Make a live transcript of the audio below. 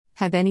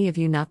Have any of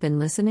you not been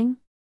listening?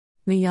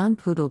 Mian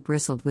Poodle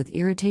bristled with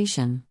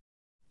irritation.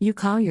 You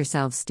call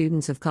yourselves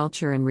students of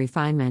culture and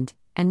refinement,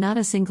 and not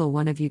a single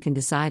one of you can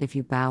decide if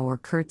you bow or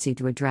curtsy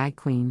to a drag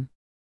queen.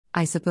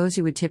 I suppose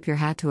you would tip your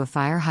hat to a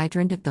fire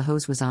hydrant if the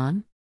hose was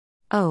on?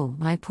 Oh,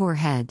 my poor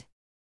head.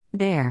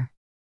 There.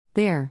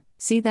 There,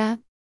 see that?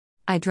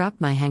 I dropped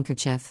my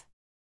handkerchief.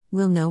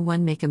 Will no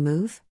one make a move?